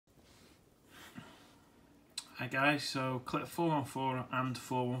Hi guys, so clip 414 and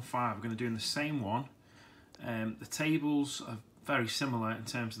 415 we're going to do in the same one. The tables are very similar in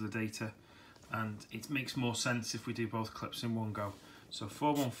terms of the data, and it makes more sense if we do both clips in one go. So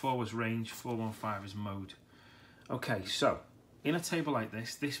 414 was range, 415 is mode. Okay, so in a table like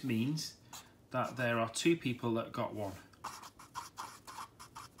this, this means that there are two people that got one.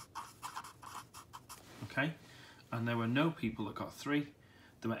 Okay, and there were no people that got three,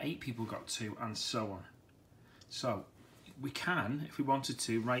 there were 8 people got 2, and so on. So we can, if we wanted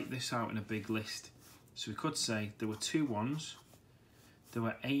to, write this out in a big list. So we could say there were 2 1s, there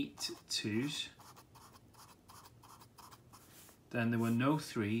were 8 2s, then there were no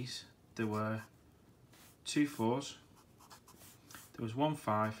 3s, there were 2 4s, there was 1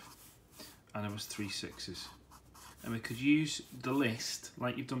 5, and there was 3 6s. And we could use the list,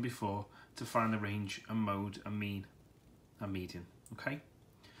 like you've done before, to find the range, and mode, and mean, and median, okay?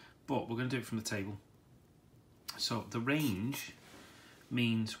 But we're going to do it from the table. So the range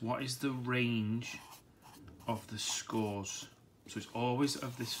means what is the range of the scores. So it's always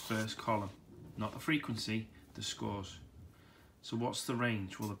of this first column, not the frequency, the scores. So what's the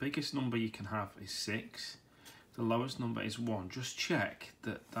range? Well, the biggest number you can have is 6. The lowest number is 1. Just check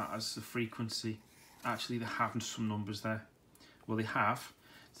that that has the frequency. Actually, they have some numbers there. Well, they have.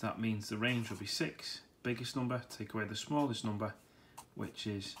 So that means the range will be 6. Biggest number, take away the smallest number, which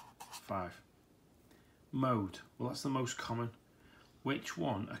is 5. Mode, well, that's the most common. Which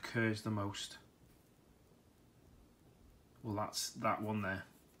one occurs the most? Well, that's that one there.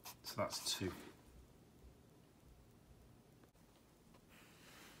 So that's 2.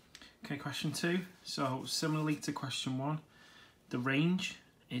 Okay, question 2. So similarly to question 1, the range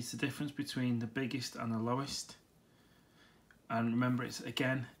is the difference between the biggest and the lowest. And remember, it's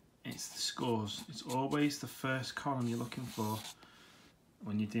the scores. It's always the first column you're looking for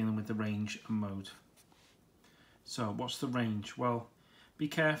when you're dealing with the range and mode. So what's the range? Well, be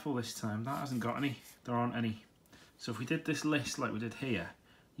careful this time. That hasn't got any. There aren't any. So if we did this list like we did here,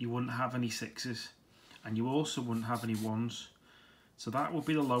 you wouldn't have any 6s, and you also wouldn't have any 1s. So that would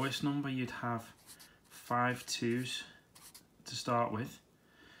be the lowest number. You'd have 5 2s to start with.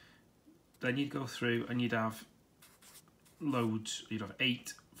 Then you'd go through and you'd have loads. You'd have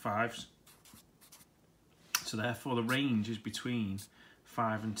 8 5s. So therefore the range is between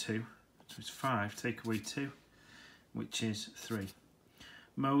 5 and 2. So it's 5, take away 2, which is 3.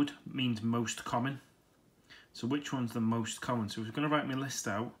 Mode means most common. So which one's the most common? So if we're going to write my list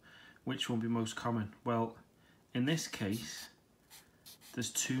out, which one will be most common? Well, in this case,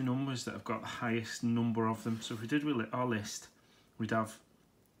 there's 2 numbers that have got the highest number of them. So if we did our list, we'd have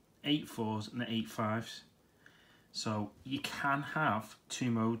 8 4s and 8 5s. So you can have 2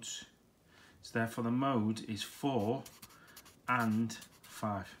 modes. So therefore the mode is 4 and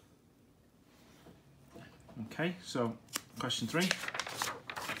 5. Okay, so question 3.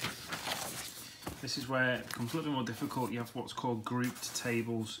 This is where it becomes a little bit more difficult. You have what's called grouped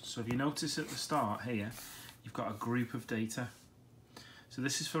tables. So if you notice at the start here, you've got a group of data. So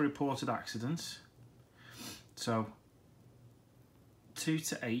this is for reported accidents. So 2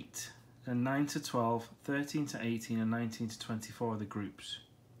 to 8, and 9 to 12, 13 to 18, and 19 to 24 are the groups.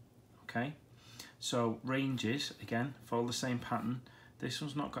 Okay, so ranges, again, follow the same pattern. This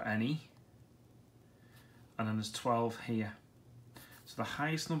one's not got any. And then there's 12 here. So the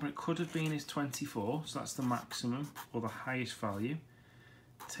highest number it could have been is 24, so that's the maximum, or the highest value.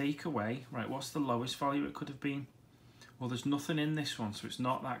 Take away, right, what's the lowest value it could have been? Well, there's nothing in this one, so it's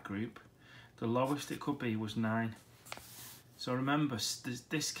not that group. The lowest it could be was 9. So remember,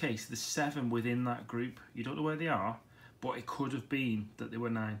 this case, there's 7 within that group. You don't know where they are, but it could have been that they were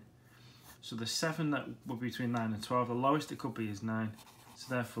 9. So the 7 that were between 9 and 12, the lowest it could be is 9.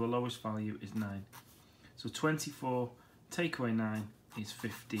 So therefore the lowest value is 9. So 24, take away 9, is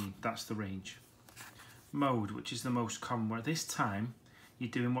 15. That's the range. Mode, which is the most common, where this time you're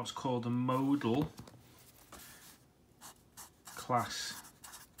doing what's called a modal class.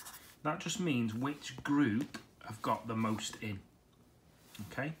 That just means which group have got the most in.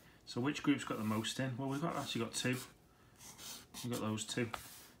 Okay, so which group's got the most in? Well, we've actually got 2. We've got those 2.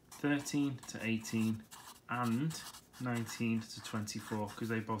 13 to 18 and 19 to 24, because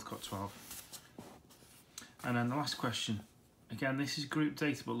they both got 12. And then the last question. Again, this is group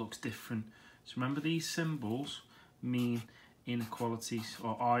data but looks different. So remember, these symbols mean inequalities,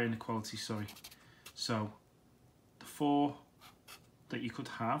 or are inequalities, sorry. So the 4 that you could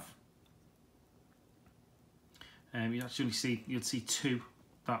have, you'd see 2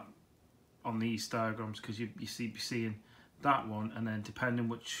 that on these diagrams, because you'd be seeing that one, and then depending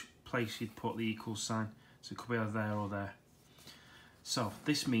which place you'd put the equal sign, so it could be either there or there. So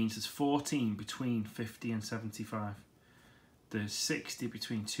this means there's 14 between 50 and 75. There's 60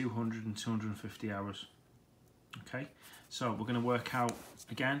 between 200 and 250 hours. Okay, so we're going to work out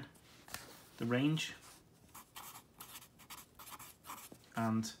again the range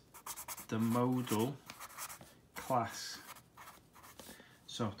and the modal class.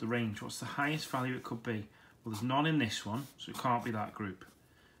 So the range, what's the highest value it could be? Well, there's none in this one, so it can't be that group.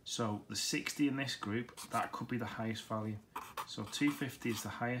 So the 60 in this group, that could be the highest value. So 250 is the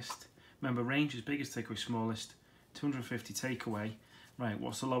highest. Remember, range is biggest takeaway, smallest. 250 takeaway. Right,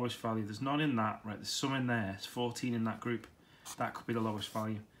 what's the lowest value? There's none in that. Right, there's some in there. There's 14 in that group. That could be the lowest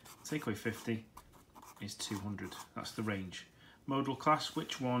value. Takeaway 50 is 200. That's the range. Modal class,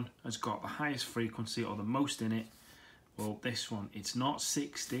 which one has got the highest frequency or the most in it? Well, this one. It's not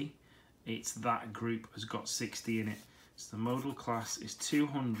 60. It's that group has got 60 in it. So the modal class is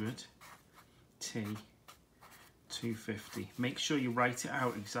 200 T 250. Make sure you write it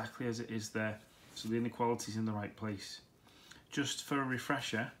out exactly as it is there, so the inequality is in the right place. Just for a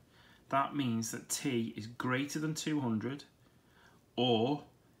refresher, that means that T is greater than 200 or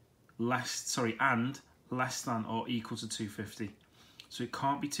less, and less than or equal to 250. So it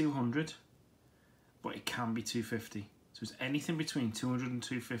can't be 200, but it can be 250. So it's anything between 200 and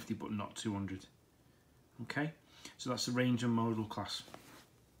 250, but not 200. Okay, so that's the range and modal class.